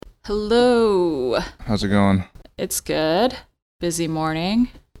Hello. How's it going? It's good. Busy morning.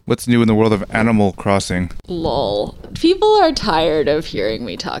 What's new in the world of Animal Crossing? Lol. People are tired of hearing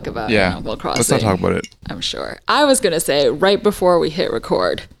me talk about Animal Crossing. Let's not talk about it. I'm sure. I was going to say, right before we hit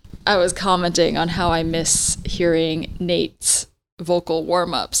record, I was commenting on how I miss hearing Nate's vocal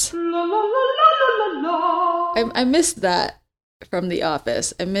warm-ups. I missed that from The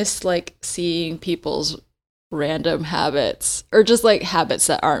Office. I missed, seeing people's random habits, or just habits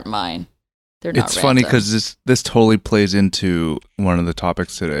that aren't mine. They're not. It's random. Funny because this totally plays into one of the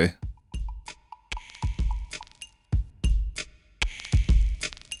topics today.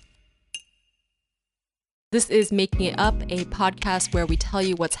 This is Making It Up, a podcast where we tell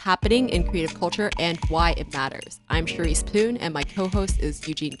you what's happening in creative culture and why it matters. I'm Charisse Poon, and my co-host is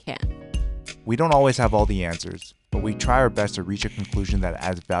Eugene Kan. We don't always have all the answers, but we try our best to reach a conclusion that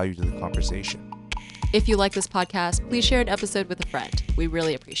adds value to the conversation. If you like this podcast, please share an episode with a friend. We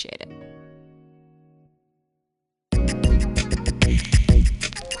really appreciate it.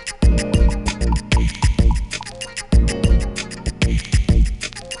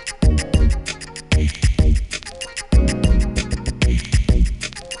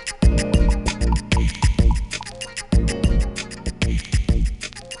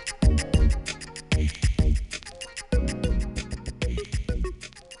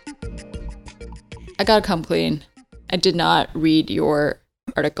 I gotta come clean. I did not read your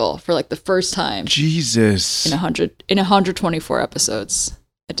article for the first time. Jesus. In 124 episodes.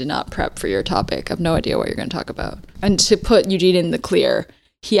 I did not prep for your topic. I have no idea what you're going to talk about. And to put Eugene in the clear,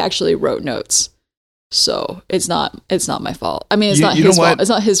 he actually wrote notes. So it's not my fault. I mean, it's not his fault. It's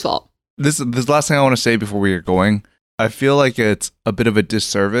not his fault. This last thing I want to say before we get going. I feel like it's a bit of a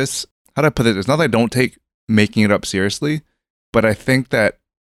disservice. How do I put it? It's not that I don't take making it up seriously, but I think that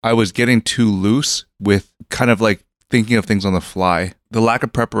I was getting too loose with kind of thinking of things on the fly. The lack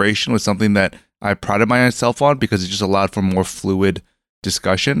of preparation was something that I prided myself on because it just allowed for more fluid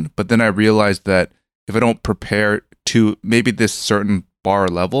discussion. But then I realized that if I don't prepare to maybe this certain bar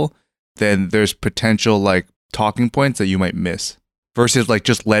level, then there's potential talking points that you might miss versus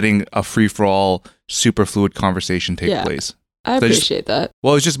just letting a free-for-all super fluid conversation take place. I appreciate that.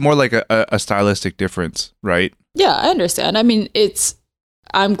 Well, it's just more like a stylistic difference, right? Yeah, I understand. I mean,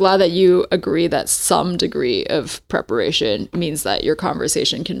 I'm glad that you agree that some degree of preparation means that your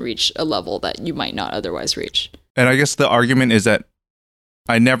conversation can reach a level that you might not otherwise reach. And I guess the argument is that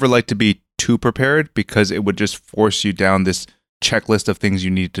I never like to be too prepared because it would just force you down this checklist of things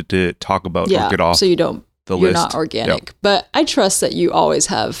you need to talk about or get off so you don't, the you're list. Not organic. Yep. But I trust that you always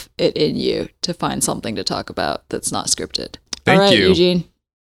have it in you to find something to talk about that's not scripted. Thank All right, you. Eugene,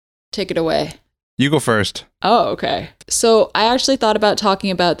 take it away. You go first. Oh, okay. So I actually thought about talking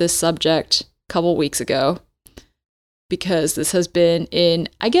about this subject a couple weeks ago because this has been in,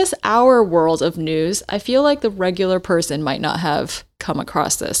 I guess, our world of news. I feel like the regular person might not have come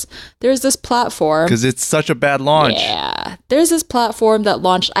across this. There's this platform. Because it's such a bad launch. Yeah. There's this platform that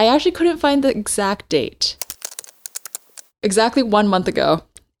launched. I actually couldn't find the exact date. Exactly 1 month ago,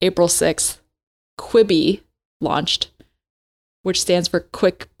 April 6th, Quibi launched, which stands for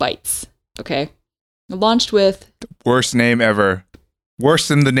Quick Bites. Okay. Launched with... Worst name ever. Worse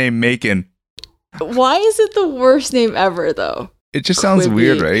than the name Macon. Why is it the worst name ever, though? It just sounds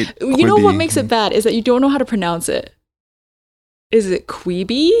weird, right? You know what makes it bad is that you don't know how to pronounce it. Is it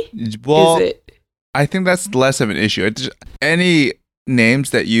Quibi? Well, I think that's less of an issue. Any names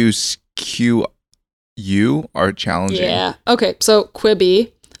that use QU are challenging. Yeah. Okay, so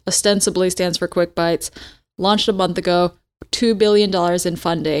Quibi ostensibly stands for Quick Bites. Launched a month ago. $2 billion in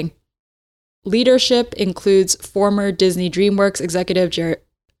funding. Leadership includes former Disney DreamWorks executive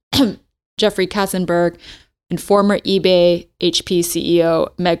Jeffrey Katzenberg and former eBay HP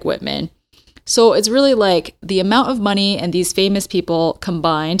CEO Meg Whitman. So it's really the amount of money and these famous people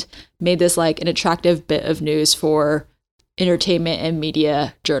combined made this an attractive bit of news for entertainment and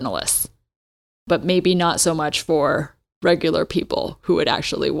media journalists, but maybe not so much for regular people who would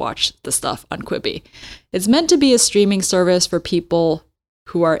actually watch the stuff on Quibi. It's meant to be a streaming service for people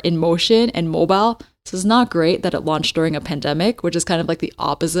who are in motion and mobile. So it's not great that it launched during a pandemic, which is kind of the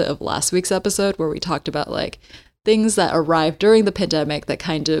opposite of last week's episode where we talked about things that arrived during the pandemic that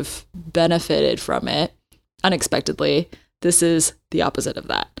kind of benefited from it unexpectedly. This is the opposite of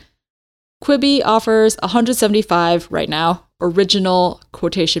that. Quibi offers 175 right now original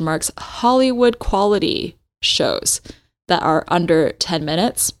quotation marks Hollywood quality shows that are under 10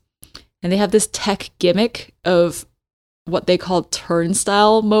 minutes. And they have this tech gimmick of what they call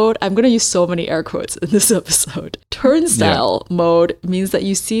turnstile mode. I'm going to use so many air quotes in this episode. Turnstile mode means that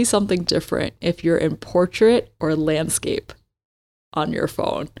you see something different if you're in portrait or landscape. on your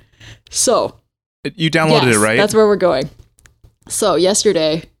phone. So You downloaded yes, it, right? That's where we're going. So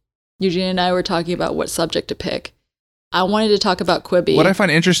yesterday, Eugene and I were talking about what subject to pick. I wanted to talk about Quibi. What I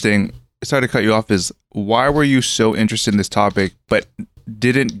find interesting, sorry to cut you off, is why were you so interested in this topic but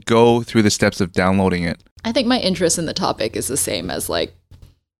didn't go through the steps of downloading it? I think my interest in the topic is the same as like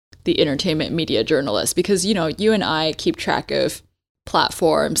the entertainment media journalist, because, you know, you and I keep track of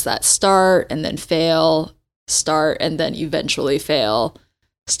platforms that start and then fail, start and then eventually fail,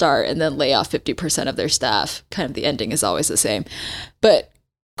 start and then lay off 50% of their staff. Kind of the ending is always the same. But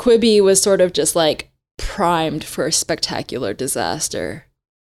Quibi was sort of just like primed for a spectacular disaster.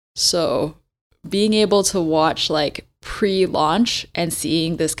 So being able to watch like pre-launch and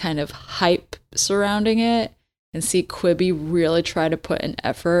seeing this kind of hype surrounding it and see Quibi really try to put an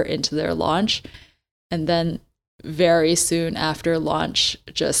effort into their launch, and then very soon after launch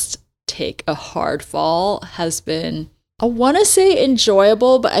just take a hard fall, has been, I want to say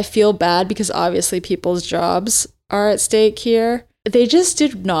enjoyable, but I feel bad because obviously people's jobs are at stake here. They just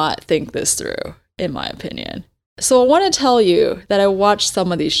did not think this through, in my opinion. So I want to tell you that I watched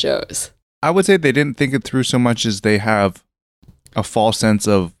some of these shows. I would say they didn't think it through so much as they have a false sense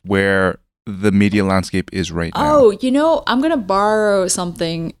of where the media landscape is right now. Oh, you know, I'm going to borrow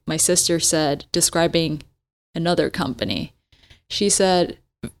something my sister said describing another company. She said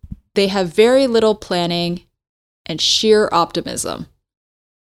they have very little planning and sheer optimism.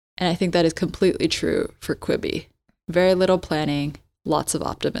 And I think that is completely true for Quibi. Very little planning, lots of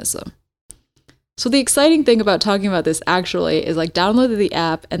optimism. So the exciting thing about talking about this actually is like downloaded the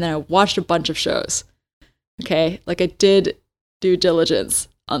app and then I watched a bunch of shows. Okay, like I did due diligence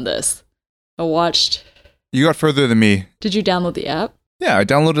on this. I watched. You got further than me. Did you download the app? Yeah, I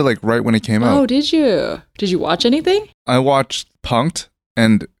downloaded like right when it came out. Oh, did you? Did you watch anything? I watched Punk'd,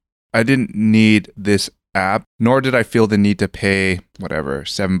 and I didn't need this app, nor did I feel the need to pay whatever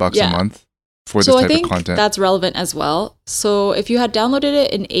 $7 a month for this type of content. That's relevant as well. So if you had downloaded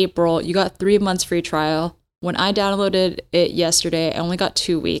it in April, you got 3 months free trial. When I downloaded it yesterday, I only got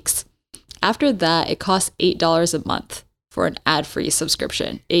 2 weeks. After that, it costs $8 a month for an ad-free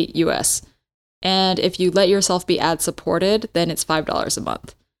subscription, $8 US. And if you let yourself be ad supported, then it's $5 a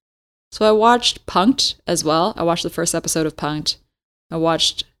month. So I watched Punk'd as well. I watched the first episode of Punk'd. I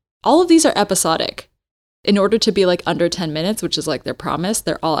watched, all of these are episodic. In order to be like under 10 minutes, which is like their promise,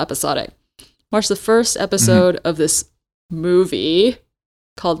 they're all episodic. Watched the first episode of this movie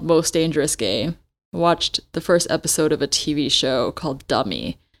called Most Dangerous Game. I watched the first episode of a TV show called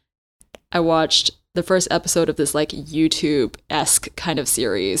Dummy. I watched the first episode of this like YouTube-esque kind of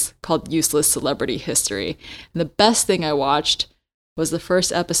series called Useless Celebrity History. And the best thing I watched was the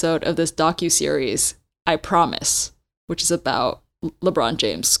first episode of this docuseries, I Promise, which is about LeBron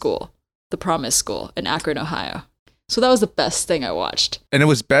James' school, the Promise School in Akron, Ohio. So that was the best thing I watched. And it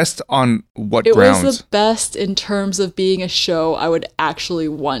was best on what It grounds? was the best in terms of being a show I would actually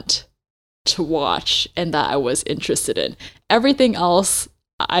want to watch and that I was interested in. Everything else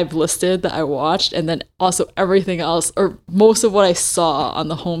I've listed that I watched, and then also everything else, or most of what I saw on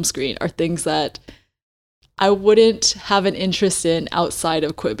the home screen, are things that I wouldn't have an interest in outside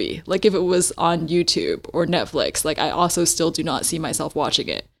of Quibi. Like if it was on YouTube or Netflix, like I also still do not see myself watching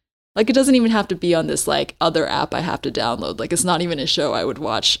it. Like it doesn't even have to be on this like other app I have to download. Like it's not even a show I would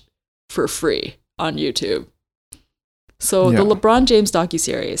watch for free on YouTube. So the LeBron James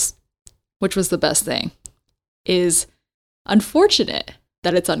docuseries, which was the best thing, is unfortunate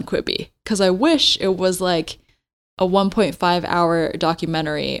that it's on Quibi, because I wish it was like a 1.5 hour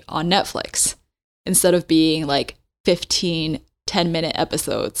documentary on Netflix instead of being like 15 10-minute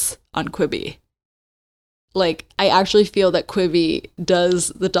episodes on Quibi. Like, I actually feel that Quibi does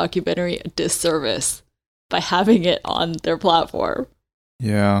the documentary a disservice by having it on their platform.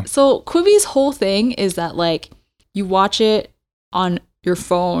 Yeah. So Quibi's whole thing is that like you watch it on your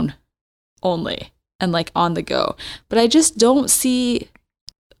phone only and like on the go. But I just don't see,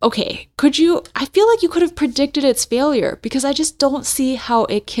 okay, I feel like you could have predicted its failure, because I just don't see how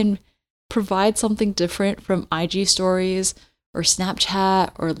it can provide something different from IG stories or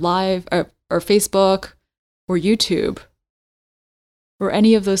Snapchat or live or Facebook or YouTube or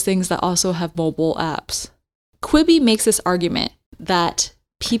any of those things that also have mobile apps. Quibi makes this argument that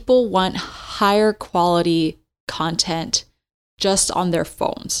people want higher quality content just on their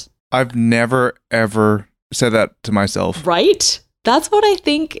phones. I've never, ever said that to myself. Right? That's what I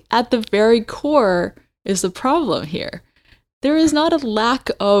think at the very core is the problem here. There is not a lack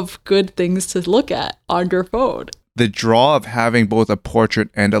of good things to look at on your phone. The draw of having both a portrait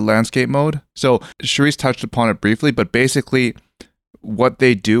and a landscape mode. So Charisse touched upon it briefly, but basically what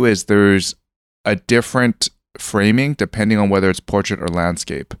they do is there's a different framing depending on whether it's portrait or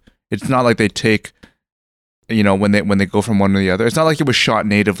landscape. It's not like they take, you know, when they go from one to the other. It's not like it was shot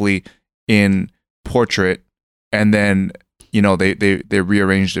natively in portrait and then, you know, they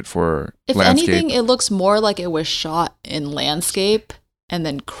rearranged it for If landscape. anything, it looks more like it was shot in landscape and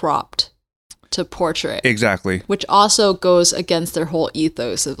then cropped to portrait. Exactly. Which also goes against their whole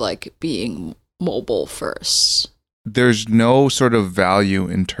ethos of like being mobile first. There's no sort of value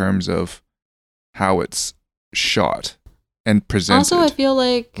in terms of how it's shot and presented. Also, I feel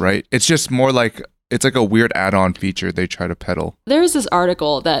like right? It's just more like, it's like a weird add-on feature they try to peddle. there's this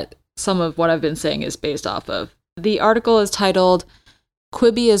article that some of what I've been saying is based off of. The article is titled,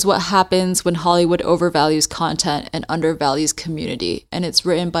 Quibi is what happens when Hollywood overvalues content and undervalues community. And it's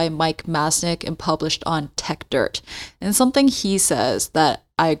written by Mike Masnick and published on Tech Dirt. And something he says that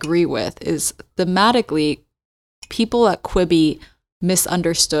I agree with is thematically, people at Quibi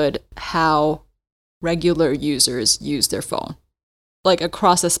misunderstood how regular users use their phone, like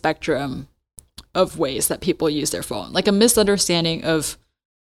across a spectrum of ways that people use their phone, like a misunderstanding of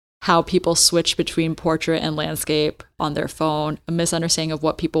how people switch between portrait and landscape on their phone, a misunderstanding of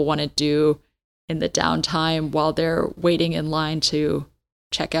what people want to do in the downtime while they're waiting in line to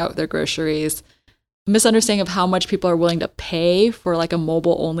check out their groceries, a misunderstanding of how much people are willing to pay for like a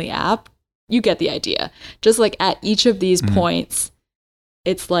mobile only app. You get the idea. Just like at each of these points,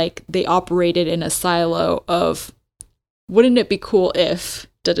 it's like they operated in a silo of, wouldn't it be cool if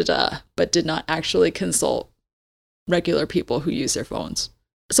but did not actually consult regular people who use their phones.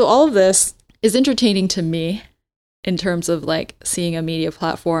 So all of this is entertaining to me in terms of like seeing a media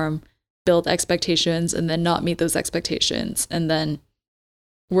platform build expectations and then not meet those expectations. And then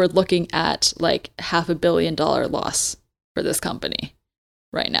we're looking at like $500 million loss for this company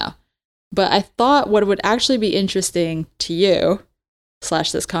right now. But I thought what would actually be interesting to you /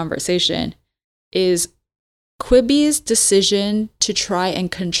 this conversation is Quibi's decision to try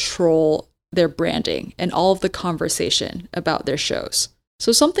and control their branding and all of the conversation about their shows.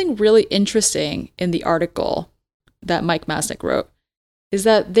 So something really interesting in the article that Mike Masnick wrote is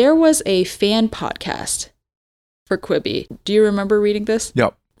that there was a fan podcast for Quibi. Do you remember reading this?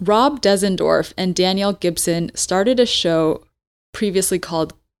 Yep. Rob Desendorf and Danielle Gibson started a show previously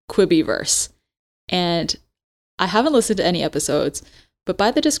called Quibiverse. And I haven't listened to any episodes, but by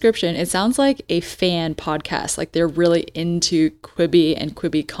the description, it sounds like a fan podcast. Like they're really into Quibi and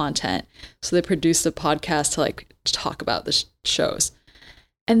Quibi content. So they produced a podcast to like talk about the shows.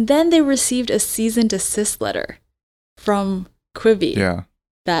 And then they received a cease and desist letter from Quibi. Yeah.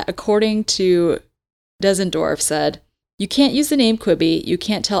 That, according to Desendorf, said, you can't use the name Quibi. You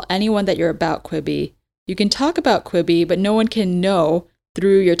can't tell anyone that you're about Quibi. You can talk about Quibi, but no one can know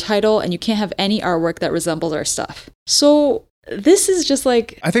through your title, and you can't have any artwork that resembles our stuff. So this is just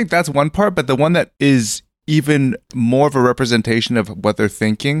like... I think that's one part, but the one that is even more of a representation of what they're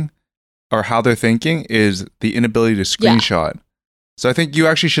thinking or how they're thinking is the inability to screenshot. Yeah. So I think you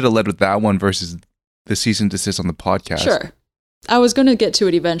actually should have led with that one versus the cease and desist on the podcast. Sure. I was going to get to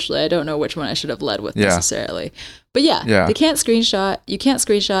it eventually. I don't know which one I should have led with necessarily. But yeah, they can't screenshot. You can't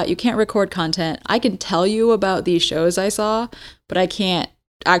screenshot. You can't record content. I can tell you about these shows I saw, but I can't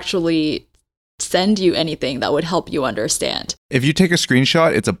actually send you anything that would help you understand. If you take a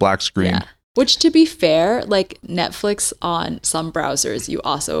screenshot, it's a black screen. Yeah. Which, to be fair, like Netflix on some browsers, you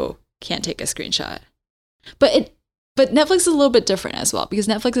also can't take a screenshot. But Netflix is a little bit different as well, because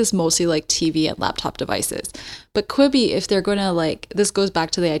Netflix is mostly like TV and laptop devices. But Quibi, if they're going to like, this goes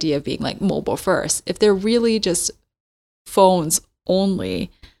back to the idea of being like mobile first. If they're really just phones only,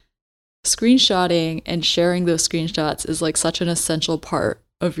 screenshotting and sharing those screenshots is like such an essential part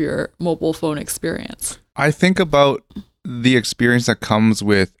of your mobile phone experience. I think about the experience that comes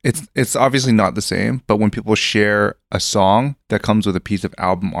with, it's obviously not the same, but when people share a song that comes with a piece of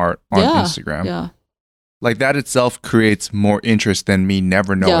album art on Instagram. Yeah. Like that itself creates more interest than me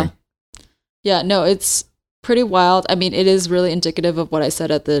never knowing. Yeah, no, it's pretty wild. I mean, it is really indicative of what I said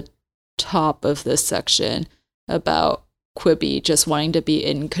at the top of this section about Quibi just wanting to be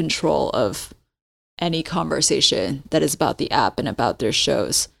in control of any conversation that is about the app and about their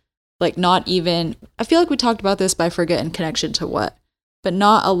shows. Like not even, I feel like we talked about this, but I forget in connection to what, but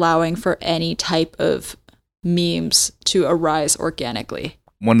not allowing for any type of memes to arise organically.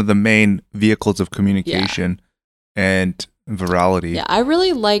 One of the main vehicles of communication and virality. Yeah, I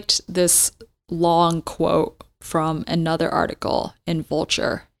really liked this long quote from another article in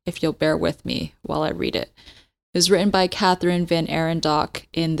Vulture, if you'll bear with me while I read it. It was written by Catherine Van Arendonk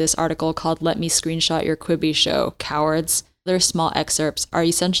in this article called Let Me Screenshot Your Quibi Show, Cowards. Their small excerpts are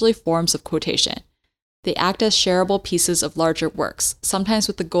essentially forms of quotation. They act as shareable pieces of larger works, sometimes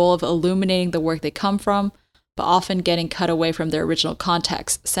with the goal of illuminating the work they come from, but often getting cut away from their original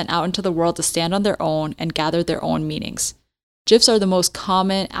context, sent out into the world to stand on their own and gather their own meanings. GIFs are the most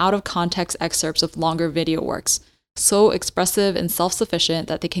common out-of-context excerpts of longer video works, so expressive and self-sufficient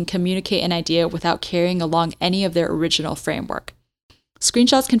that they can communicate an idea without carrying along any of their original framework.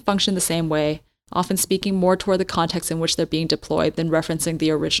 Screenshots can function the same way, often speaking more toward the context in which they're being deployed than referencing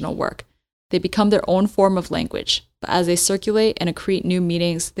the original work. They become their own form of language, but as they circulate and accrete new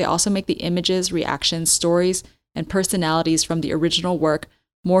meanings, they also make the images, reactions, stories, and personalities from the original work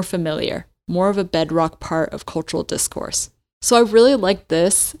more familiar, more of a bedrock part of cultural discourse. So I really liked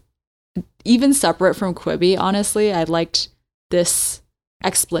this. Even separate from Quibi, honestly, I liked this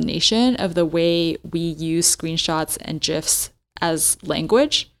explanation of the way we use screenshots and GIFs as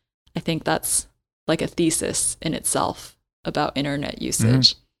language. I think that's like a thesis in itself about internet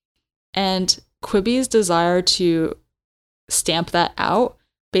usage. And Quibi's desire to stamp that out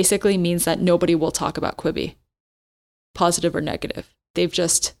basically means that nobody will talk about Quibi, positive or negative. They've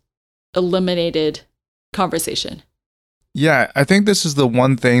just eliminated conversation. Yeah, I think this is the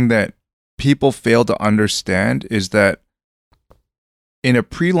one thing that people fail to understand is that in a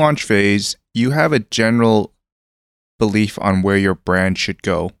pre-launch phase, you have a general belief on where your brand should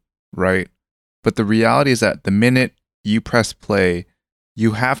go, right? But the reality is that the minute you press play,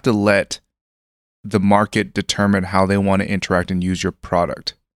 you have to let the market determine how they want to interact and use your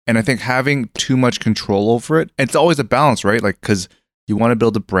product. And I think having too much control over it, it's always a balance, right? Like, because you want to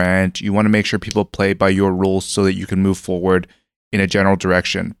build a brand, you want to make sure people play by your rules so that you can move forward in a general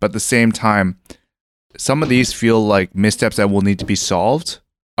direction. But at the same time, some of these feel like missteps that will need to be solved.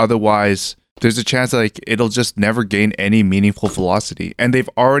 Otherwise, there's a chance that like it'll just never gain any meaningful velocity. And they've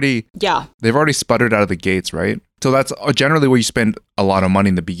already sputtered out of the gates, right? So that's generally where you spend a lot of money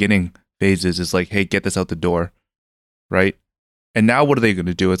in the beginning phases is like, hey, get this out the door, right? And now what are they going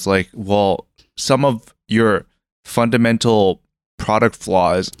to do? It's like, well, some of your fundamental product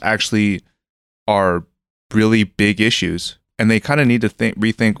flaws actually are really big issues. And they kind of need to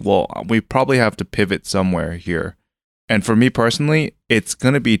rethink, well, we probably have to pivot somewhere here. And for me personally, it's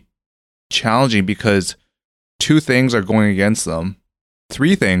going to be challenging because two things are going against them.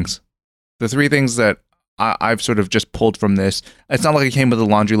 Three things. The three things that I've sort of just pulled from this. It's not like it came with a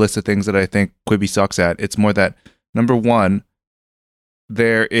laundry list of things that I think Quibi sucks at. It's more that, number one,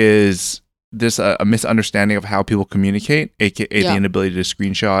 there is this a misunderstanding of how people communicate, aka the inability to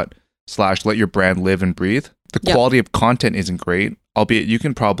screenshot / let your brand live and breathe. The quality of content isn't great, albeit you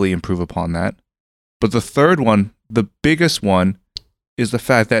can probably improve upon that. But the third one, the biggest one, is the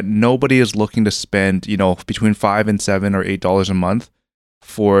fact that nobody is looking to spend, between $5 and $7 or $8 a month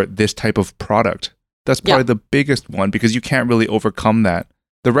for this type of product. That's probably the biggest one because you can't really overcome that.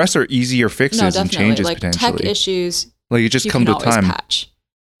 The rest are easier fixes and changes like potentially. Tech issues, like it just comes with time. Patch,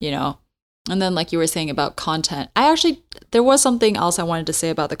 And then like you were saying about content, there was something else I wanted to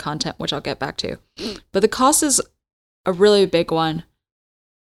say about the content, which I'll get back to. But the cost is a really big one.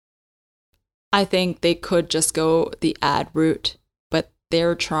 I think they could just go the ad route, but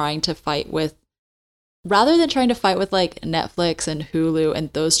they're trying to fight with, rather than trying to fight with like Netflix and Hulu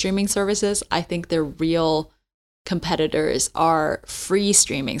and those streaming services, I think their real competitors are free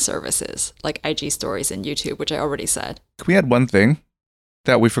streaming services like IG Stories and YouTube, which I already said. Can we add one thing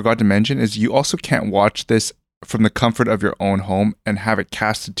that we forgot to mention is you also can't watch this from the comfort of your own home and have it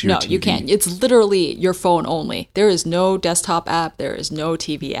casted to your TV. No, you can't. It's literally your phone only. There is no desktop app. There is no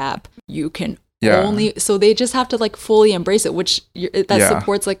TV app. You can only, so they just have to like fully embrace it, which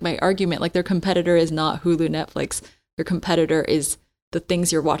supports like my argument. Like their competitor is not Hulu, Netflix. Their competitor is the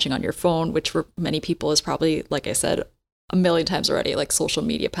things you're watching on your phone, which for many people is probably, like I said, a million times already, like social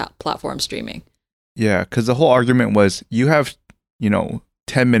media platform streaming. Yeah, because the whole argument was you have,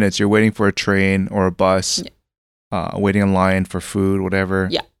 10 minutes, you're waiting for a train or a bus, waiting in line for food, whatever.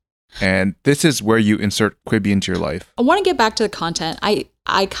 Yeah. And this is where you insert Quibi into your life. I want to get back to the content.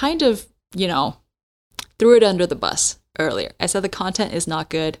 I kind of, threw it under the bus earlier. I said the content is not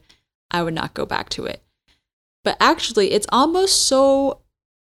good. I would not go back to it. But actually, it's almost so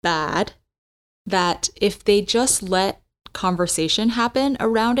bad that if they just let conversation happen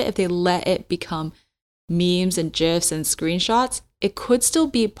around it, if they let it become memes and GIFs and screenshots, it could still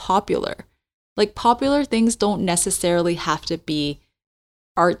be popular. Like popular things don't necessarily have to be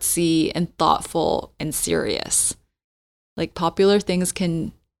artsy and thoughtful and serious. Like popular things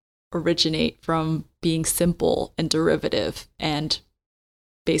can originate from being simple and derivative and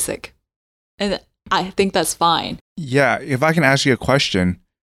basic. And I think that's fine. Yeah, if I can ask you a question,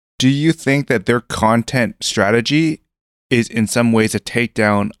 do you think that their content strategy is in some ways a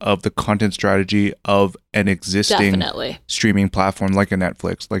takedown of the content strategy of an existing streaming platform like a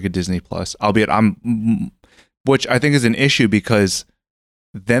Netflix, like a Disney Plus? Albeit I'm which I think is an issue because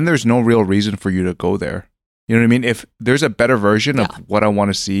then there's no real reason for you to go there. You know what I mean? If there's a better version of what I want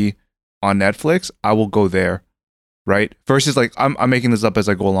to see on Netflix, I will go there, right? Versus like, I'm making this up as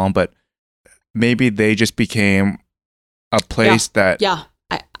I go along, but maybe they just became a place that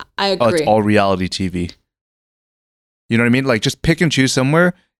I agree. It's all reality TV. You know what I mean? Like just pick and choose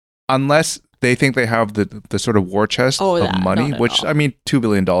somewhere, unless they think they have the sort of war chest of money, which I mean, $2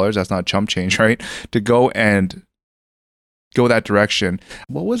 billion, that's not chump change, right? To go and go that direction.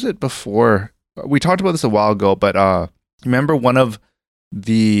 What was it before? We talked about this a while ago, but remember one of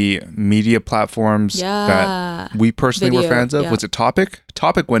the media platforms that we personally were fans of? Was it Topic?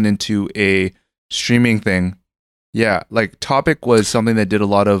 Topic went into a streaming thing. Yeah, like Topic was something that did a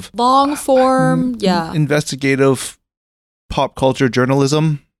lot of long form, investigative pop culture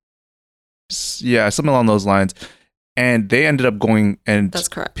journalism. Yeah, something along those lines. And they ended up going and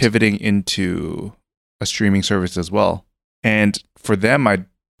pivoting into a streaming service as well. And for them, I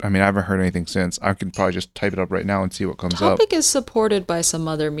mean, I haven't heard anything since. I can probably just type it up right now and see what comes up. Topic is supported by some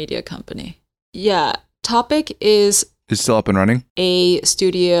other media company. Yeah, Topic is still up and running. A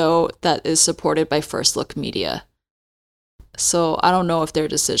studio that is supported by First Look Media. So I don't know if their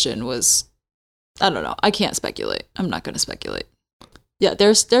decision was, I don't know. I can't speculate. I'm not going to speculate. Yeah,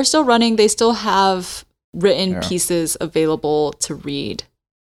 they're still running. They still have written pieces available to read,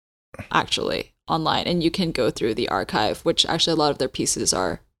 actually, online. And you can go through the archive, which actually a lot of their pieces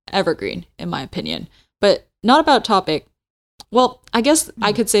are evergreen, in my opinion. But not about Topic. Well, I guess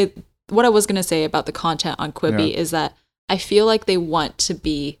I could say what I was going to say about the content on Quibi is that I feel like they want to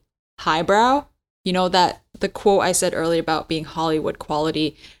be highbrow. You know, that the quote I said earlier about being Hollywood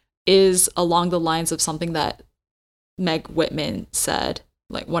quality is along the lines of something that Meg Whitman said,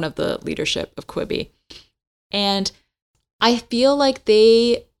 like one of the leadership of Quibi. And I feel like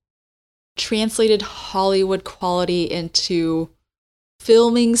they translated Hollywood quality into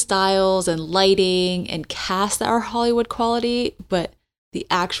filming styles and lighting and cast that are Hollywood quality, but the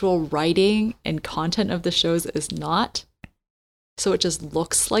actual writing and content of the shows is not. So it just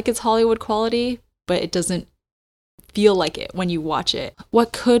looks like it's Hollywood quality, but it doesn't feel like it when you watch it.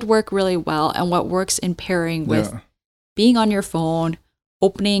 What could work really well and what works in pairing with being on your phone,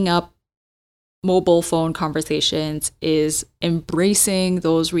 opening up mobile phone conversations is embracing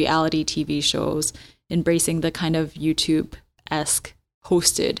those reality TV shows, embracing the kind of YouTube-esque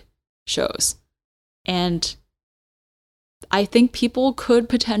hosted shows. And I think people could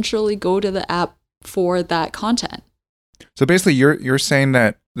potentially go to the app for that content. So basically you're saying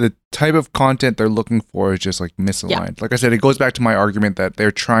that the type of content they're looking for is just like misaligned. Yeah. Like I said, it goes back to my argument that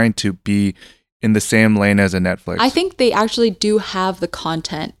they're trying to be in the same lane as a Netflix. I think they actually do have the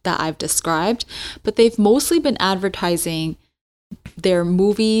content that I've described, but they've mostly been advertising their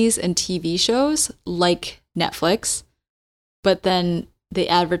movies and TV shows like Netflix, but then they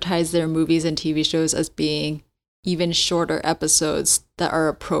advertise their movies and TV shows as being even shorter episodes that are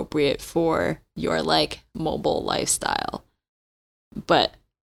appropriate for your like mobile lifestyle. But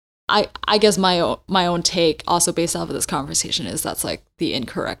I guess my own take, also based off of this conversation, is that's like the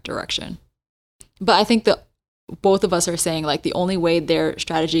incorrect direction. But I think that both of us are saying like the only way their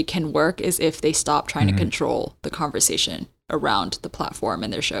strategy can work is if they stop trying to control the conversation around the platform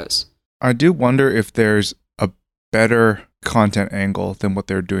and their shows. I do wonder if there's a better content angle than what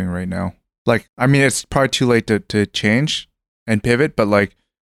they're doing right now. Like, I mean, it's probably too late to change and pivot, but like,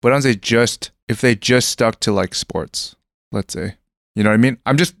 what I'm saying, if they just stuck to like sports, let's say, you know what I mean?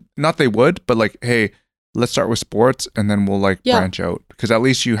 I'm just, not they would, but like, hey, let's start with sports and then we'll like branch out, because at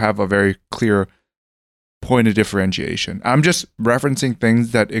least you have a very clear point of differentiation. I'm just referencing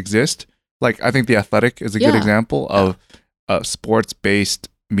things that exist. Like, I think The Athletic is a good example of a sports-based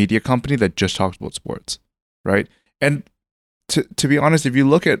media company that just talks about sports, right? And to be honest, if you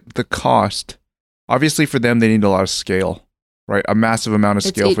look at the cost, obviously for them, they need a lot of scale, right? A massive amount of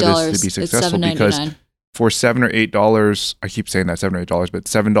scale for this to be successful, because for $7 or $8, I keep saying that $7 or $8, but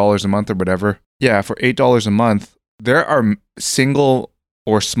 $7 a month or whatever. Yeah, for $8 a month, there are single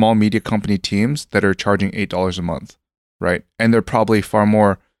or small media company teams that are charging $8 a month, right? And they're probably far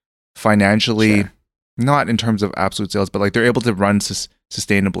more financially, not in terms of absolute sales, but like they're able to run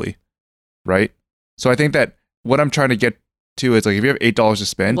sustainably, right? So I think that what I'm trying to get to is like, if you have $8 to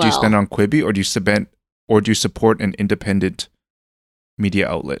spend, do you spend it on Quibi, or do you support an independent media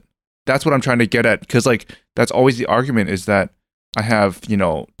outlet? That's what I'm trying to get at, because like that's always the argument, is that I have,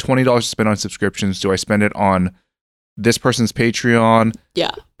 $20 to spend on subscriptions. Do I spend it on this person's Patreon?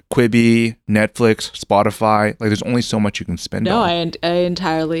 Yeah. Quibi, Netflix, Spotify? Like, there's only so much you can spend on. No, I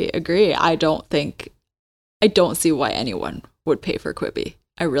entirely agree. I don't see why anyone would pay for Quibi.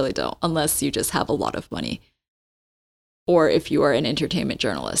 I really don't, unless you just have a lot of money. or if you are an entertainment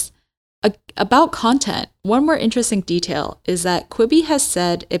journalist. About content, one more interesting detail is that Quibi has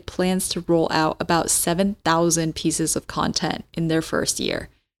said it plans to roll out about 7,000 pieces of content in their first year.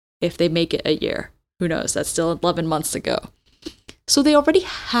 If they make it a year, who knows? That's still 11 months to go. So they already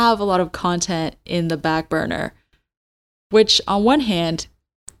have a lot of content in the back burner, which on one hand,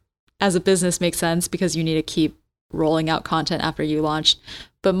 as a business makes sense because you need to keep rolling out content after you launch,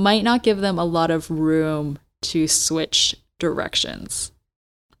 but might not give them a lot of room to switch directions.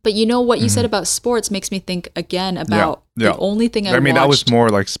 But you know what you said about sports makes me think again about the only thing I mean, that was more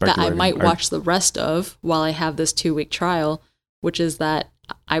like speculating. That I might watch the rest of while I have this 2-week trial, which is that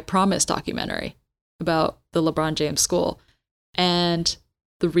I Promise documentary about the LeBron James school. And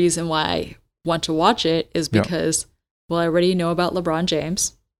the reason why I want to watch it is because, well, I already know about LeBron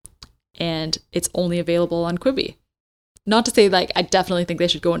James and it's only available on Quibi. Not to say like I definitely think they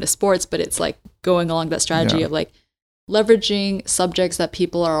should go into sports, but it's like going along that strategy of like leveraging subjects that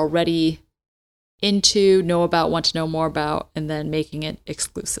people are already into, know about, want to know more about, and then making it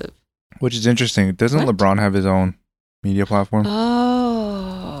exclusive. Which is interesting. Doesn't LeBron have his own media platform?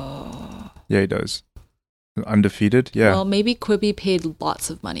 Oh. Yeah, he does. Undefeated? Yeah. Well, maybe Quibi paid lots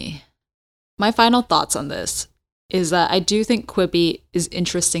of money. My final thoughts on this is that I do think Quibi is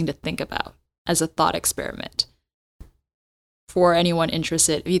interesting to think about as a thought experiment. For anyone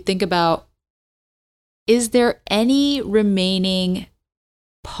interested, if you think about, is there any remaining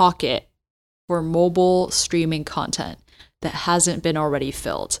pocket for mobile streaming content that hasn't been already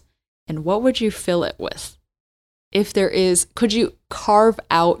filled? And what would you fill it with? If there is, could you carve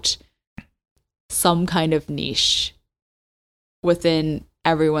out some kind of niche within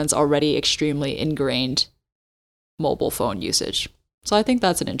everyone's already extremely ingrained mobile phone usage? So I think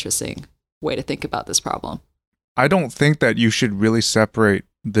that's an interesting way to think about this problem. I don't think that you should really separate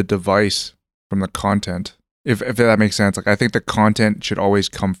the device from the content, if that makes sense. Like, I think the content should always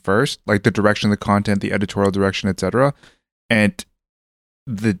come first, like the direction of the content, the editorial direction, etc., and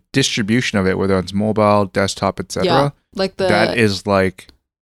the distribution of it, whether it's mobile, desktop, etc. Like that is like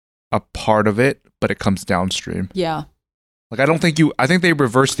a part of it, but it comes downstream. Yeah. Like, I think they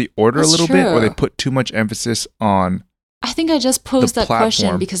reverse the order a little bit, or they put too much emphasis on. I think I just posed that platform.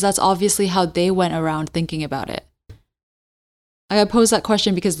 question because that's obviously how they went around thinking about it. I posed that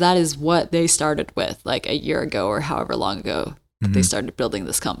question because that is what they started with, like a year ago or however long ago they started building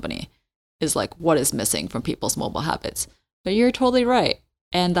this company, is like, what is missing from people's mobile habits? But you're totally right.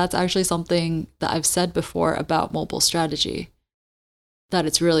 And that's actually something that I've said before about mobile strategy, that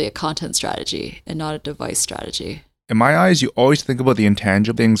it's really a content strategy and not a device strategy. In my eyes, you always think about the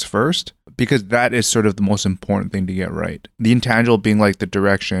intangible things first, because that is sort of the most important thing to get right. The intangible being like the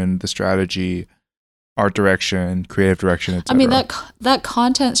direction, the strategy, art direction, creative direction, etc. I mean, that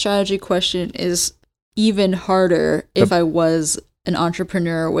content strategy question is even harder if I was an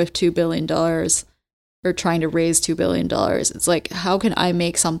entrepreneur with $2 billion or trying to raise $2 billion. It's like, how can I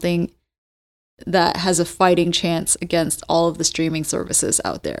make something that has a fighting chance against all of the streaming services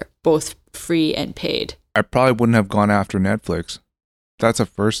out there, both free and paid? I probably wouldn't have gone after Netflix. That's a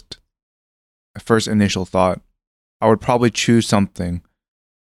first initial thought. I would probably choose something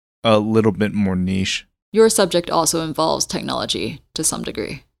a little bit more niche. Your subject also involves technology to some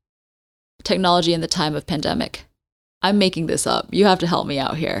degree. Technology in the time of pandemic. I'm making this up. You have to help me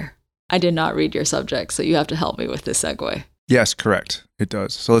out here. I did not read your subject, so you have to help me with this segue. Yes, correct. It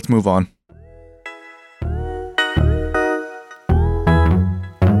does. So let's move on.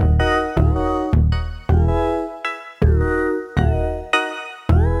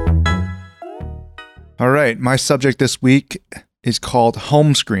 All right, my subject this week is called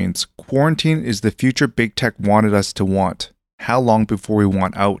Home Screens. Quarantine is the future big tech wanted us to want. How long before we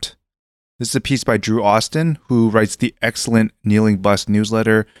want out? This is a piece by Drew Austin, who writes the excellent Kneeling Bust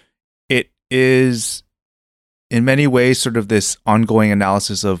newsletter. It is, in many ways, sort of this ongoing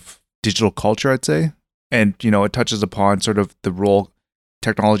analysis of digital culture, I'd say. And, it touches upon sort of the role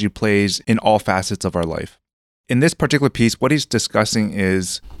technology plays in all facets of our life. In this particular piece, what he's discussing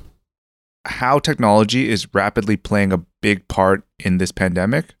is how technology is rapidly playing a big part in this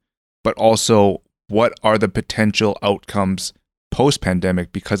pandemic, but also what are the potential outcomes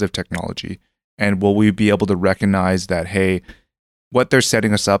post-pandemic because of technology? And will we be able to recognize that, hey, what they're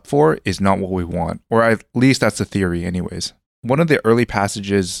setting us up for is not what we want, or at least that's the theory anyways. One of the early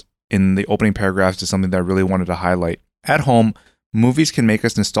passages in the opening paragraphs is something that I really wanted to highlight. At home, movies can make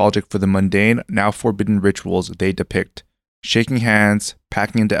us nostalgic for the mundane, now forbidden rituals they depict. Shaking hands,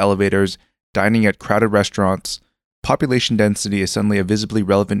 packing into elevators, dining at crowded restaurants. Population density is suddenly a visibly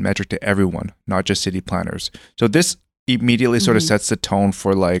relevant metric to everyone, not just city planners. So this immediately sort of sets the tone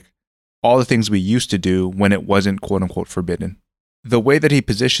for like all the things we used to do when it wasn't quote unquote forbidden. The way that he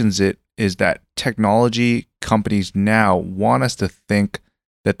positions it is that technology companies now want us to think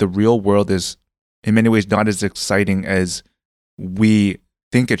that the real world is in many ways not as exciting as we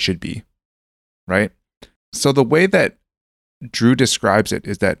think it should be, right? So the way that Drew describes it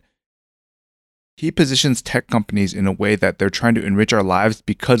is that he positions tech companies in a way that they're trying to enrich our lives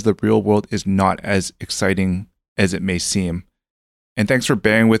because the real world is not as exciting as it may seem. And thanks for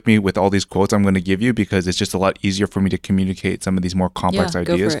bearing with me with all these quotes I'm going to give you, because it's just a lot easier for me to communicate some of these more complex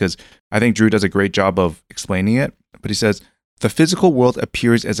ideas, because I think Drew does a great job of explaining it. But he says, the physical world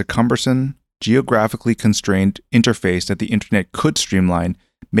appears as a cumbersome, geographically constrained interface that the internet could streamline,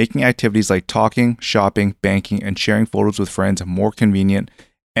 making activities like talking, shopping, banking, and sharing photos with friends more convenient,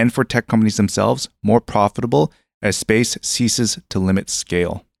 and for tech companies themselves, more profitable as space ceases to limit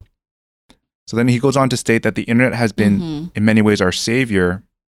scale. So then he goes on to state that the internet has been, in many ways, our savior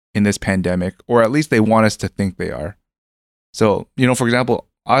in this pandemic, or at least they want us to think they are. So, for example,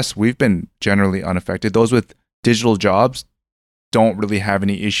 us, we've been generally unaffected. Those with digital jobs don't really have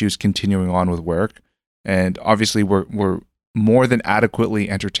any issues continuing on with work. And obviously, we're more than adequately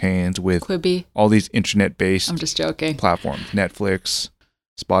entertained with Quibi, all these internet-based I'm just joking, platforms, Netflix,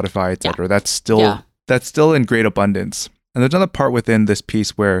 Spotify, etc. That's still in great abundance. And there's another part within this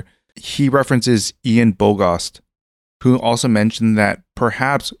piece where he references Ian Bogost, who also mentioned that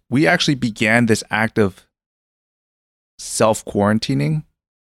perhaps we actually began this act of self-quarantining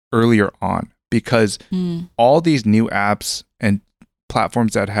earlier on, because all these new apps and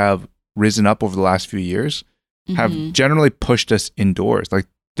platforms that have risen up over the last few years have generally pushed us indoors. Like,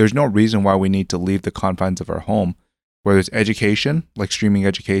 there's no reason why we need to leave the confines of our home, whether it's education, like streaming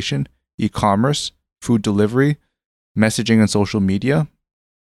education, e-commerce, food delivery, messaging and social media,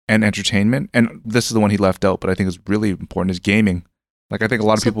 and entertainment. And this is the one he left out, but I think is really important, is gaming. Like, I think a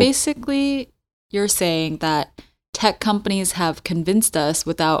lot of people... So basically, you're saying that tech companies have convinced us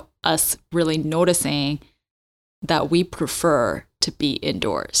without us really noticing that we prefer to be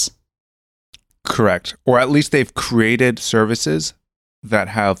indoors. Correct. Or at least they've created services that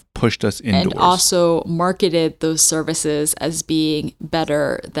have pushed us indoors. And also marketed those services as being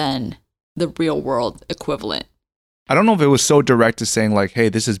better than the real world equivalent. I don't know if it was so direct as saying like, hey,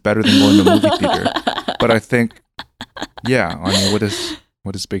 this is better than going to the movie theater. But I think, yeah, I mean, what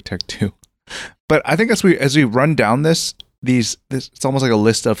does big tech do? But I think as we run down this it's almost like a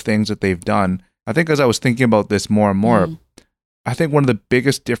list of things that they've done. I think as I was thinking about this more and more, I think one of the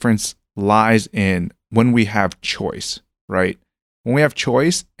biggest difference lies in when we have choice, right? When we have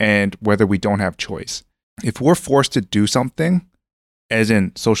choice and whether we don't have choice. If we're forced to do something, as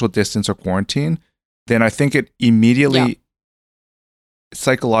in social distance or quarantine, then I think it immediately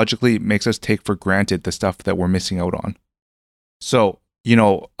psychologically makes us take for granted the stuff that we're missing out on. So,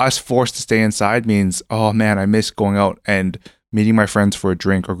 us forced to stay inside means, oh man, I miss going out and meeting my friends for a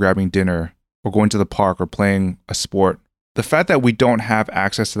drink or grabbing dinner or going to the park or playing a sport. The fact that we don't have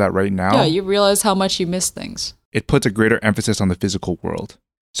access to that right now. Yeah, you realize how much you miss things. It puts a greater emphasis on the physical world.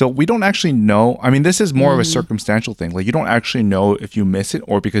 So we don't actually know. I mean, this is more of a circumstantial thing. Like, you don't actually know if you miss it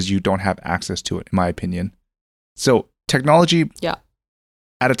or because you don't have access to it, in my opinion. So technology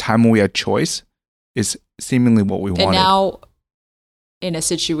at a time when we had choice is seemingly what we wanted. And now, in a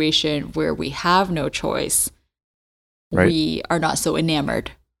situation where we have no choice, we are not so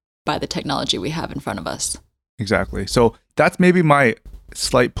enamored by the technology we have in front of us. Exactly. So that's maybe my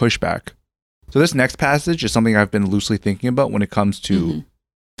slight pushback. So this next passage is something I've been loosely thinking about when it comes to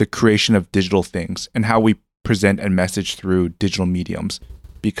the creation of digital things and how we present and message through digital mediums.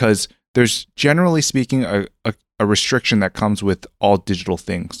 Because there's, generally speaking, a restriction that comes with all digital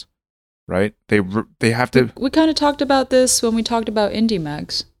things, right? They have to... We kind of talked about this when we talked about indie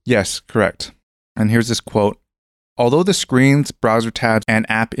mags. Yes, correct. And here's this quote. Although the screens, browser tabs, and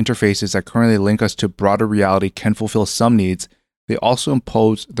app interfaces that currently link us to broader reality can fulfill some needs, they also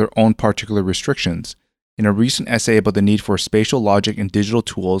impose their own particular restrictions. In a recent essay about the need for spatial logic in digital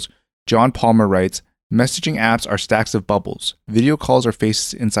tools, John Palmer writes, messaging apps are stacks of bubbles. Video calls are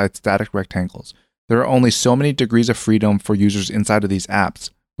faces inside static rectangles. There are only so many degrees of freedom for users inside of these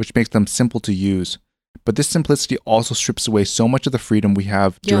apps, which makes them simple to use. But this simplicity also strips away so much of the freedom we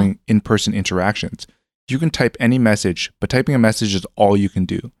have during in-person interactions. You can type any message, but typing a message is all you can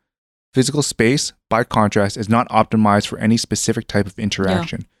do. Physical space, by contrast, is not optimized for any specific type of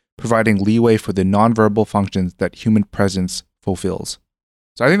interaction, providing leeway for the nonverbal functions that human presence fulfills.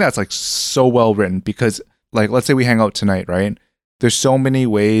 So I think that's like so well written because, like, let's say we hang out tonight, right? There's so many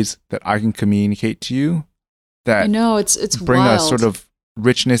ways that I can communicate to you that I know it's bring wild. a sort of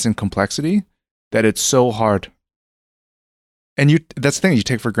richness and complexity that it's so hard And that's the thing you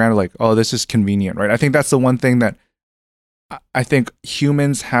take for granted, like, oh, this is convenient, right? I think that's the one thing that I think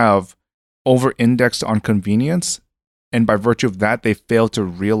humans have over-indexed on convenience. And by virtue of that, they fail to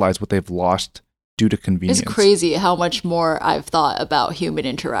realize what they've lost due to convenience. It's crazy how much more I've thought about human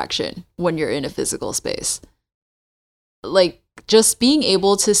interaction when you're in a physical space. Like, just being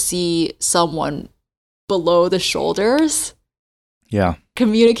able to see someone below the shoulders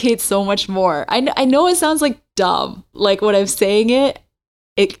communicates so much more. I know it sounds like dumb. Like, when I'm saying it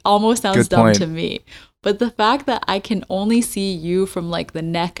almost sounds dumb to me. But the fact that I can only see you from like the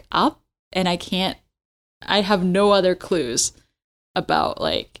neck up, and I have no other clues about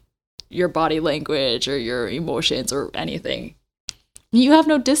like your body language or your emotions or anything. You have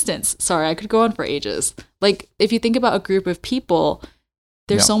no distance. Sorry, I could go on for ages. Like, if you think about a group of people,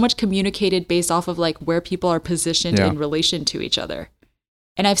 there's so much communicated based off of like where people are positioned in relation to each other.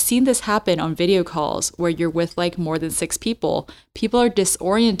 And I've seen this happen on video calls where you're with like more than 6 people. People are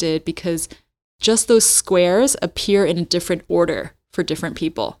disoriented because just those squares appear in a different order for different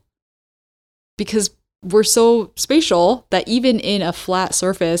people. Because we're so spatial that even in a flat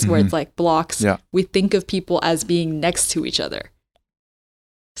surface where it's like blocks, we think of people as being next to each other.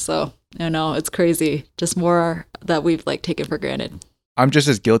 So, I know, it's crazy. Just more that we've like taken for granted. I'm just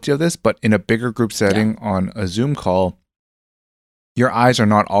as guilty of this, but in a bigger group setting on a Zoom call, your eyes are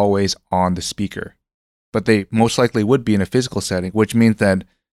not always on the speaker, but they most likely would be in a physical setting, which means that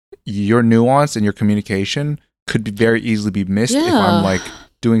your nuance and your communication could very easily be missed if I'm like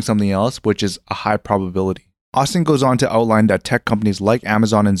doing something else, which is a high probability. Austin goes on to outline that tech companies like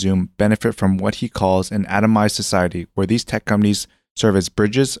Amazon and Zoom benefit from what he calls an atomized society, where these tech companies serve as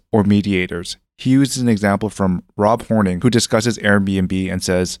bridges or mediators. He uses an example from Rob Horning, who discusses Airbnb and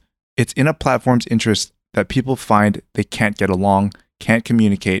says, "It's in a platform's interest that people find they can't get along, can't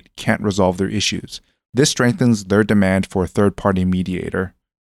communicate, can't resolve their issues. This strengthens their demand for a third-party mediator."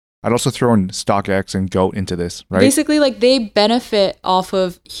 I'd also throw in StockX and Goat into this, right? Basically, like, they benefit off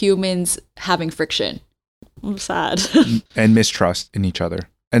of humans having friction. I'm sad. And mistrust in each other.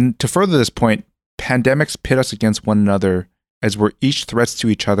 And to further this point, pandemics pit us against one another as we're each threats to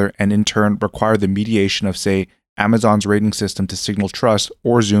each other and in turn require the mediation of, say, Amazon's rating system to signal trust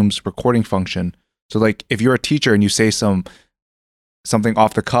or Zoom's recording function. So like, if you're a teacher and you say something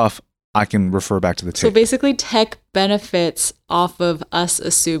off the cuff, I can refer back to the tape. So basically, tech benefits off of us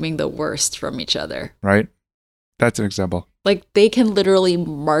assuming the worst from each other. Right? That's an example. Like, they can literally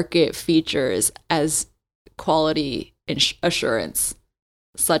market features as quality assurance,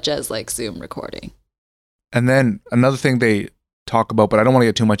 such as like Zoom recording. And then another thing they talk about, but I don't want to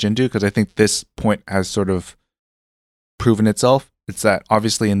get too much into because I think this point has sort of proven itself. It's that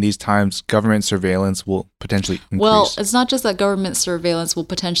obviously in these times, government surveillance will potentially increase. Well, it's not just that government surveillance will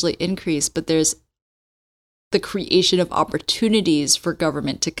potentially increase, but there's the creation of opportunities for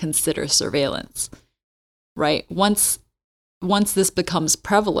government to consider surveillance, right? Once this becomes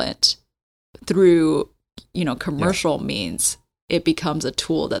prevalent through, commercial means, it becomes a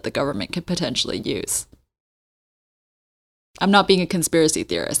tool that the government can potentially use. I'm not being a conspiracy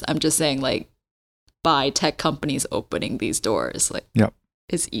theorist. I'm just saying, like, by tech companies opening these doors, like,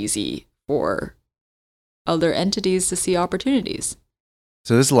 it's easy for other entities to see opportunities.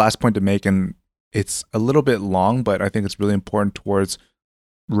 So this is the last point to make, and it's a little bit long, but I think it's really important towards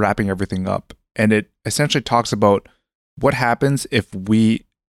wrapping everything up. And it essentially talks about what happens if we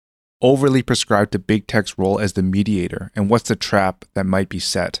overly prescribe to big tech's role as the mediator, and what's the trap that might be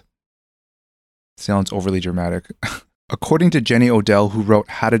set. Sounds overly dramatic. According to Jenny Odell, who wrote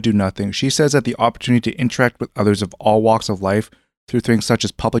How to Do Nothing, she says that the opportunity to interact with others of all walks of life through things such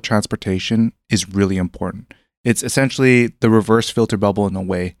as public transportation is really important. It's essentially the reverse filter bubble in a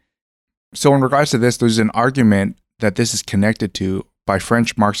way. So in regards to this, there's an argument that this is connected to by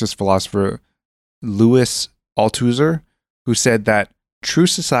French Marxist philosopher Louis Althusser, who said that true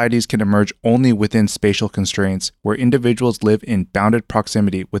societies can emerge only within spatial constraints where individuals live in bounded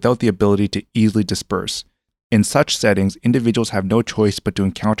proximity without the ability to easily disperse. In such settings, individuals have no choice but to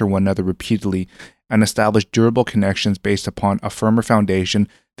encounter one another repeatedly and establish durable connections based upon a firmer foundation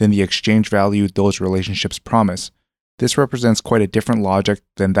than the exchange value those relationships promise. This represents quite a different logic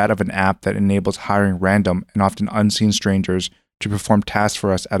than that of an app that enables hiring random and often unseen strangers to perform tasks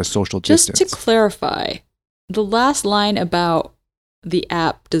for us at a social distance. Just to clarify, the last line about the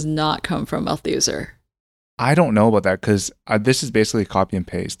app does not come from Althusser. I don't know about that because this is basically copy and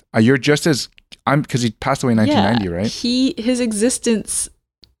paste. You're just as because he passed away in 1990, right? His existence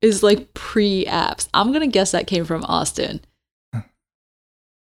is like pre-apps. I'm gonna guess that came from Austin,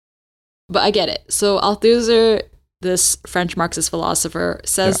 but I get it. So Althusser, this French Marxist philosopher,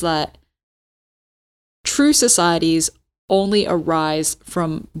 says that true societies only arise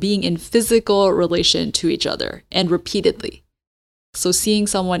from being in physical relation to each other and repeatedly. So seeing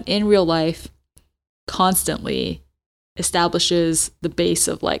someone in real life constantly establishes the base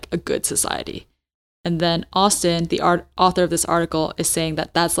of like a good society. And then Austin, the author of this article, is saying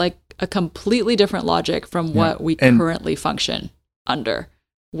that that's like a completely different logic from what we currently function under,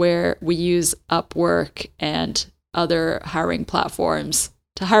 where we use Upwork and other hiring platforms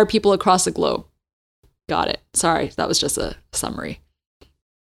to hire people across the globe. Got it. Sorry, that was just a summary.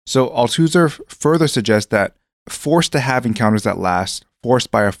 So Althusser further suggests that forced to have encounters that last,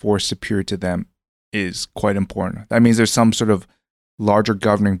 forced by a force superior to them, is quite important. That means there's some sort of larger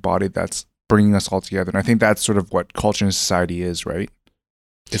governing body that's bringing us all together. And I think that's sort of what culture and society is, right?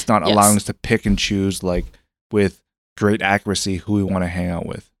 It's not allowing us to pick and choose, like, with great accuracy who we want to hang out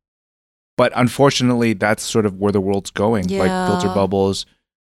with. But unfortunately, that's sort of where the world's going. Yeah. Like filter bubbles,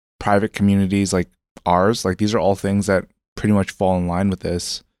 private communities like ours, like these are all things that pretty much fall in line with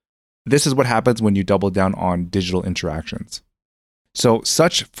this. This is what happens when you double down on digital interactions. So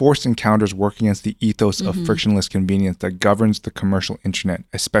such forced encounters work against the ethos of frictionless convenience that governs the commercial internet,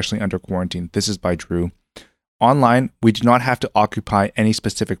 especially under quarantine. This is by Drew. Online, we do not have to occupy any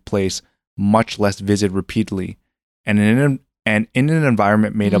specific place, much less visit repeatedly. And in an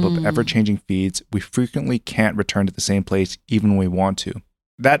environment made up of ever-changing feeds, we frequently can't return to the same place even when we want to.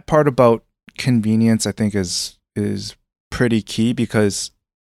 That part about convenience, I think, is pretty key, because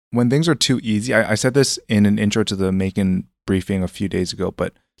when things are too easy, I said this in an intro to the Macon briefing a few days ago,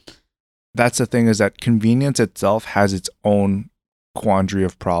 but that's the thing, is that convenience itself has its own quandary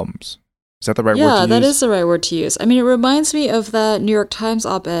of problems. Is that the right word to use? Yeah, that is the right word to use. I mean, it reminds me of that New York Times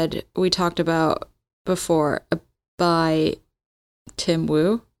op-ed we talked about before by Tim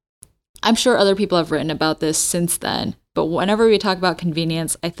Wu. I'm sure other people have written about this since then, but whenever we talk about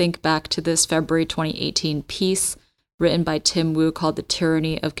convenience, I think back to this February 2018 piece written by Tim Wu called The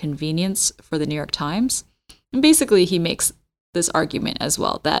Tyranny of Convenience for the New York Times. And basically, he makes this argument as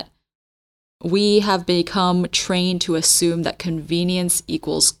well, that we have become trained to assume that convenience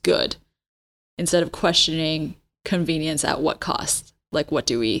equals good, instead of questioning convenience at what cost. Like, what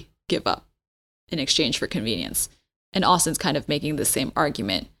do we give up in exchange for convenience? And Austin's kind of making the same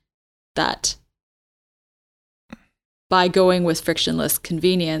argument, that by going with frictionless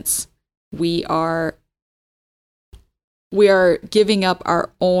convenience, we are giving up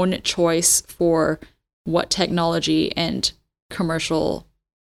our own choice for what technology and commercial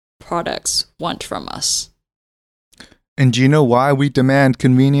products want from us. And do you know why we demand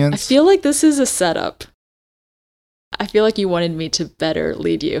convenience? I feel like this is a setup. I feel like you wanted me to better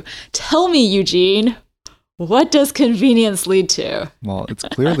lead you. Tell me, Eugene, what does convenience lead to? Well, it's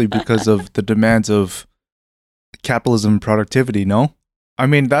clearly because of the demands of capitalism and productivity, no? I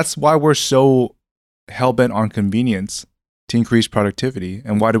mean, that's why we're so hell-bent on convenience, to increase productivity.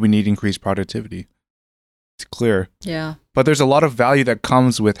 And why do we need increased productivity? It's clear. Yeah. But there's a lot of value that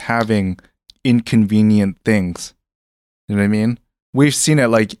comes with having inconvenient things. You know what I mean? We've seen it,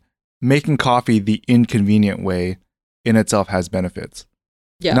 like making coffee the inconvenient way in itself has benefits.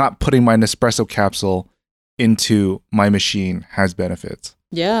 Yeah. Not putting my Nespresso capsule into my machine has benefits.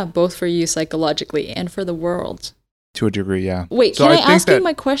 Yeah, both for you psychologically and for the world. To a degree, yeah. Wait, So can I think ask you that-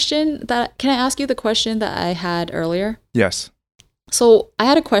 my question? Can I ask you the question that I had earlier? Yes. So I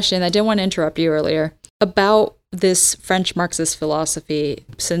had a question. I didn't want to interrupt you earlier about this French Marxist philosophy,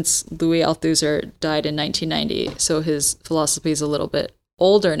 since Louis Althusser died in 1990. So his philosophy is a little bit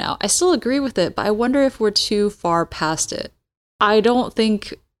older now. I still agree with it, but I wonder if we're too far past it. I don't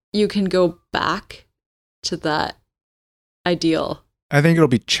think you can go back to that ideal. I think it'll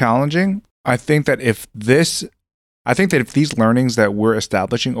be challenging. I think that if these learnings that we're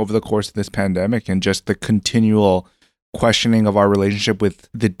establishing over the course of this pandemic, and just the continual questioning of our relationship with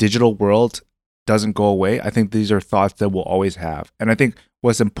the digital world doesn't go away, I think these are thoughts that we'll always have. And I think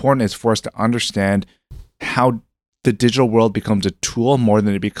what's important is for us to understand how the digital world becomes a tool more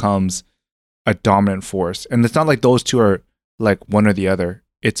than it becomes a dominant force. And it's not like those two are like one or the other.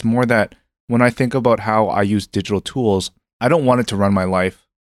 It's more that when I think about how I use digital tools, I don't want it to run my life.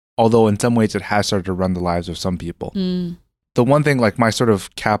 Although in some ways it has started to run the lives of some people. The one thing, like my sort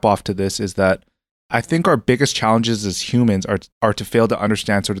of cap off to this, is that I think our biggest challenges as humans are to fail to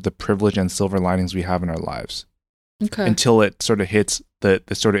understand sort of the privilege and silver linings we have in our lives. Okay. Until it sort of hits the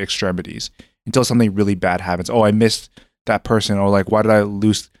sort of extremities. Until something really bad happens. Oh, I missed that person. Or like, why did I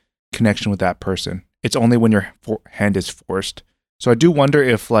lose connection with that person? It's only when your hand is forced. So I do wonder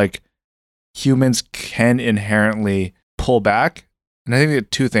if like humans can inherently pull back. And I think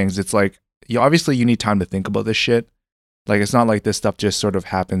that two things. It's like, obviously you need time to think about this shit. Like, it's not like this stuff just sort of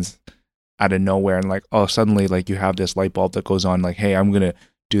happens out of nowhere and like, oh, suddenly like you have this light bulb that goes on like, hey, I'm going to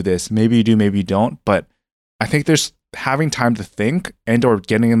do this. Maybe you do, maybe you don't. But I think there's having time to think and or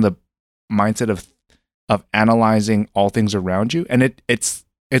getting in the mindset of analyzing all things around you. And it's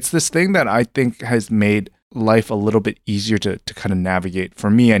this thing that I think has made life a little bit easier to kind of navigate for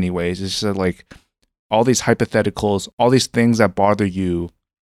me anyways. It's just like all these hypotheticals, all these things that bother you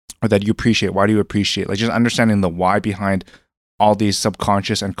or that you appreciate. Why do you appreciate? Like just understanding the why behind all these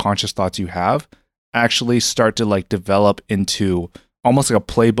subconscious and conscious thoughts you have actually start to like develop into almost like a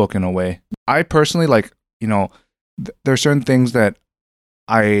playbook in a way. I personally like, you know, there are certain things that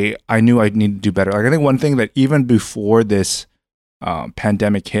I knew I needed to do better. Like I think one thing that even before this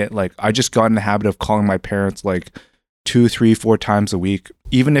pandemic hit, like I just got in the habit of calling my parents like 2, 3, 4 times a week,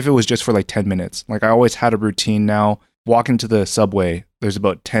 even if it was just for like 10 minutes. Like I always had a routine now. Walk into the subway, there's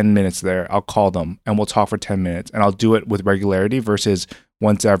about 10 minutes there. I'll call them and we'll talk for 10 minutes. And I'll do it with regularity versus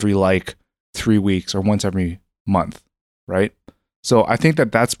once every like 3 weeks or once every month, right? So I think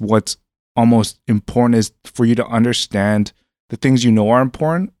that that's what's almost important, is for you to understand the things you know are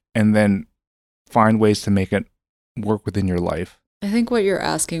important and then find ways to make it work within your life. I think what you're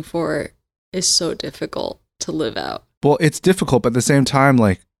asking for is so difficult to live out. Well, it's difficult, but at the same time,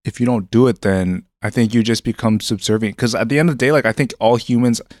 like if you don't do it, then I think you just become subservient. Because at the end of the day, like I think all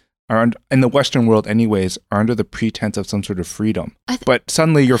humans are in the Western world anyways, are under the pretense of some sort of freedom. But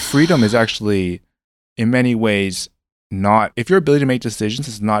suddenly your freedom is actually in many ways not, if your ability to make decisions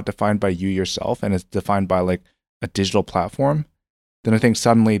is not defined by you yourself and it's defined by like a digital platform, then I think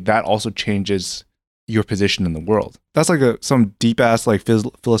suddenly that also changes your position in the world. That's like some deep ass like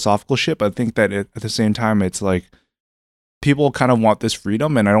philosophical shit. But I think that at the same time, it's like people kind of want this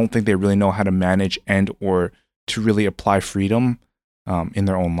freedom, and I don't think they really know how to manage and or to really apply freedom in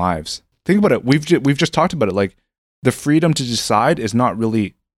their own lives. Think about it. We've just talked about it. Like the freedom to decide is not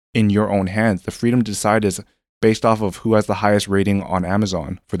really in your own hands. The freedom to decide is based off of who has the highest rating on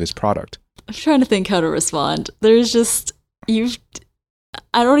Amazon for this product. I'm trying to think how to respond. There's just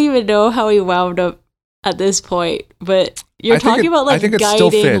I don't even know how we wound up at this point, but you're talking about like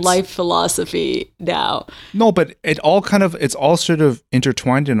guiding life philosophy now. No, but it's all sort of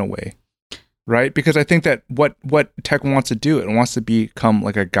intertwined in a way, right? Because I think that what tech wants to do, it wants to become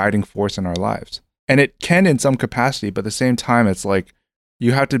like a guiding force in our lives. And it can in some capacity, but at the same time, it's like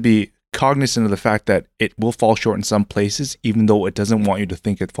you have to be cognizant of the fact that it will fall short in some places, even though it doesn't want you to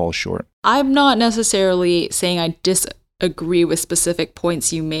think it falls short. I'm not necessarily saying I disagree with specific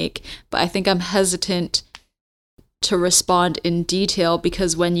points you make, but I think I'm hesitant to respond in detail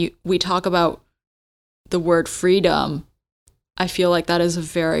because when we talk about the word freedom, I feel like that is a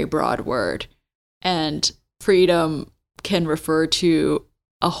very broad word, and freedom can refer to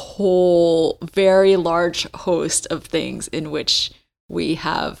a whole very large host of things in which we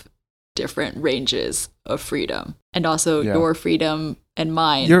have different ranges of freedom, and also your freedom and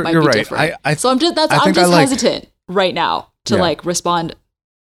mine might be right. Different. So I'm just hesitant right now to like respond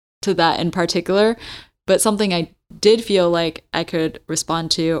to that in particular. But something I did feel like I could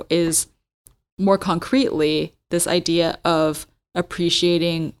respond to is more concretely this idea of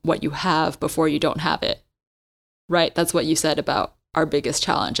appreciating what you have before you don't have it. Right? That's what you said about our biggest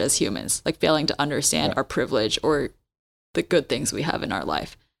challenge as humans, like failing to understand our privilege or the good things we have in our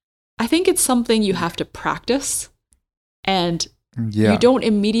life. I think it's something you have to practice, and you don't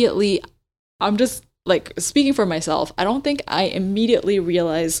immediately, I'm just like speaking for myself, I don't think I immediately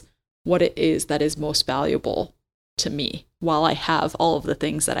realize what it is that is most valuable to me while I have all of the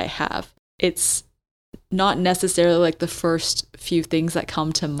things that I have. It's not necessarily like the first few things that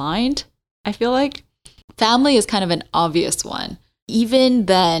come to mind. I feel like family is kind of an obvious one. Even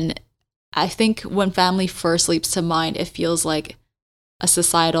then, I think when family first leaps to mind, it feels like a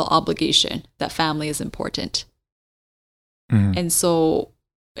societal obligation that family is important. Mm-hmm. And so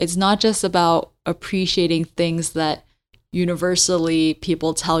it's not just about appreciating things that universally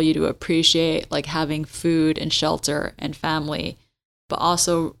people tell you to appreciate, like having food and shelter and family, but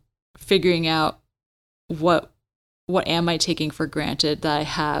also figuring out what am I taking for granted that I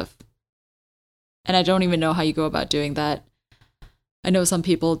have. And I don't even know how you go about doing that. I know some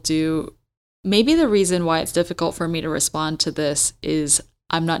people do. Maybe the reason why it's difficult for me to respond to this is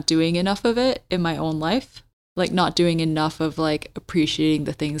I'm not doing enough of it in my own life. Like not doing enough of like appreciating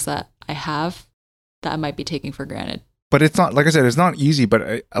the things that I have that I might be taking for granted. But it's not, like I said, it's not easy, but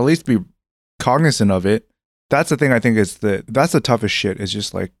at least be cognizant of it. That's the thing I think that's the toughest shit, is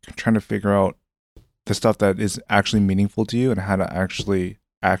just like trying to figure out the stuff that is actually meaningful to you and how to actually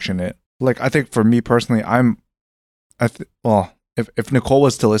action it. Like I think for me personally, if Nicole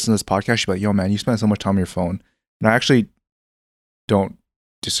was to listen to this podcast, she'd be like, yo man, you spend so much time on your phone. And I actually don't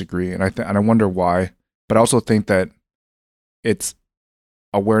disagree, and I wonder why. But I also think that it's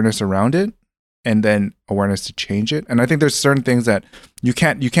awareness around it, and then awareness to change it. And I think there's certain things that you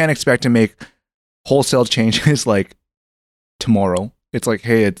can't expect to make wholesale changes like tomorrow. It's like,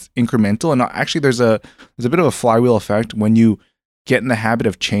 hey, it's incremental, and actually there's a bit of a flywheel effect when you get in the habit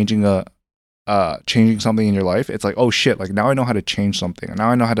of changing something in your life. It's like, oh shit, like now I know how to change something, and now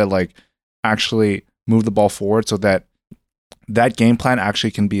I know how to like actually move the ball forward so that game plan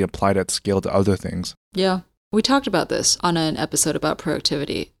actually can be applied at scale to other things. Yeah. We talked about this on an episode about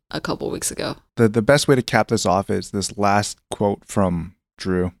productivity a couple weeks ago. The best way to cap this off is this last quote from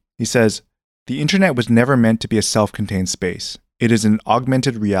Drew. He says, "The internet was never meant to be a self-contained space. It is an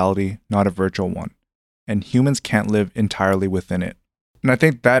augmented reality, not a virtual one. And humans can't live entirely within it." And I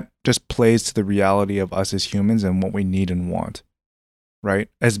think that just plays to the reality of us as humans and what we need and want, right?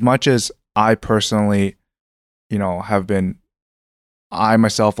 As much as I personally, I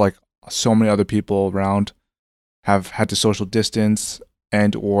myself, like so many other people around, have had to social distance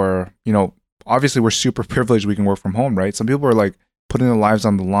or, obviously we're super privileged. We can work from home, right? Some people are like putting their lives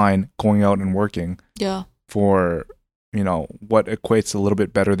on the line, going out and working for, what equates a little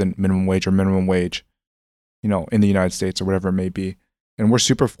bit better than minimum wage in the United States or whatever it may be. And we're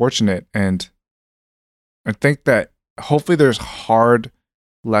super fortunate. And I think that hopefully there's hard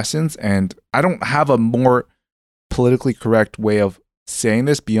lessons, and I don't have a more politically correct way of saying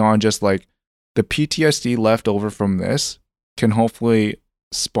this beyond just like the PTSD left over from this can hopefully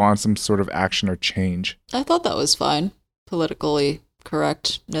spawn some sort of action or change. I thought that was fine, politically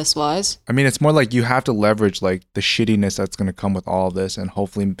correctness wise. I mean, it's more like you have to leverage like the shittiness that's going to come with all of this and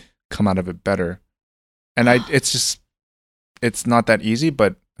hopefully come out of it better. And it's not that easy,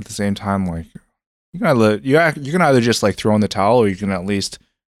 but at the same time, like you can either just like throw in the towel, or you can at least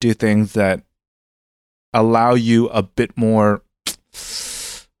do things that allow you a bit more,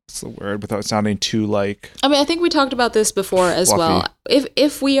 what's the word, without sounding too like, I mean, I think we talked about this before as fluffy. Well.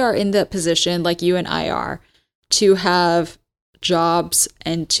 If we are in that position, like you and I are, to have jobs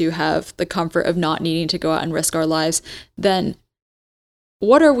and to have the comfort of not needing to go out and risk our lives, then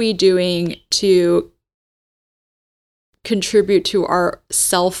what are we doing to contribute to our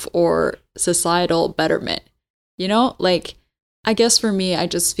self or societal betterment? Like, I guess for me, I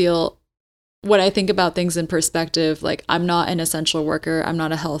just feel, when I think about things in perspective, like I'm not an essential worker, I'm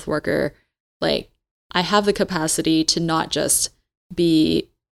not a health worker. Like, I have the capacity to not just be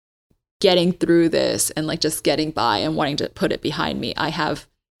getting through this and like just getting by and wanting to put it behind me. I have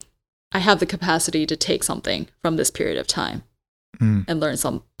the capacity to take something from this period of time and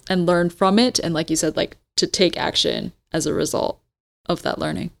learn from it, and like you said, like to take action as a result of that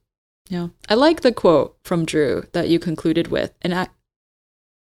learning. Yeah. I like the quote from Drew that you concluded with, and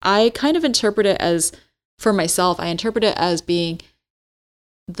I kind of interpret it as, for myself, I interpret it as being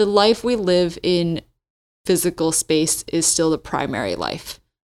the life we live in physical space is still the primary life,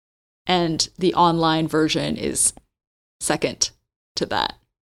 and the online version is second to that.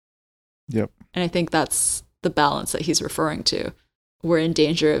 Yep. And I think that's the balance that he's referring to. We're in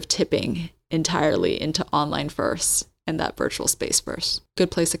danger of tipping entirely into online first and that virtual space first.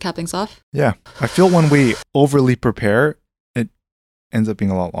 Good place to cap things off. Yeah. I feel when we overly prepare, it ends up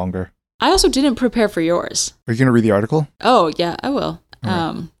being a lot longer. I also didn't prepare for yours. Are you going to read the article? Oh, yeah, I will.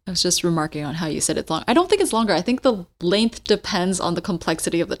 Right. I was just remarking on how you said it's long. I don't think it's longer. I think the length depends on the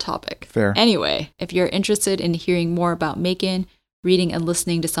complexity of the topic. Fair. Anyway, if you're interested in hearing more about Macon, reading and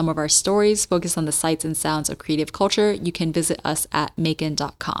listening to some of our stories focused on the sights and sounds of creative culture, you can visit us at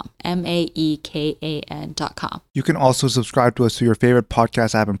Macon.com, Maekan.com. You can also subscribe to us through your favorite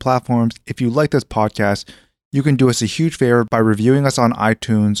podcast app and platforms. If you like this podcast, you can do us a huge favor by reviewing us on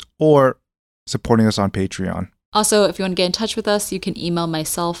iTunes or supporting us on Patreon. Also, if you want to get in touch with us, you can email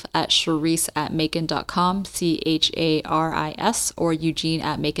myself at Charis@Macon.com, Charis, or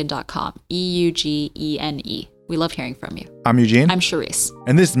Eugene@Macon.com, Eugene. We love hearing from you. I'm Eugene. I'm Charis.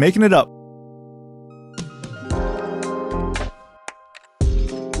 And this is Making It Up.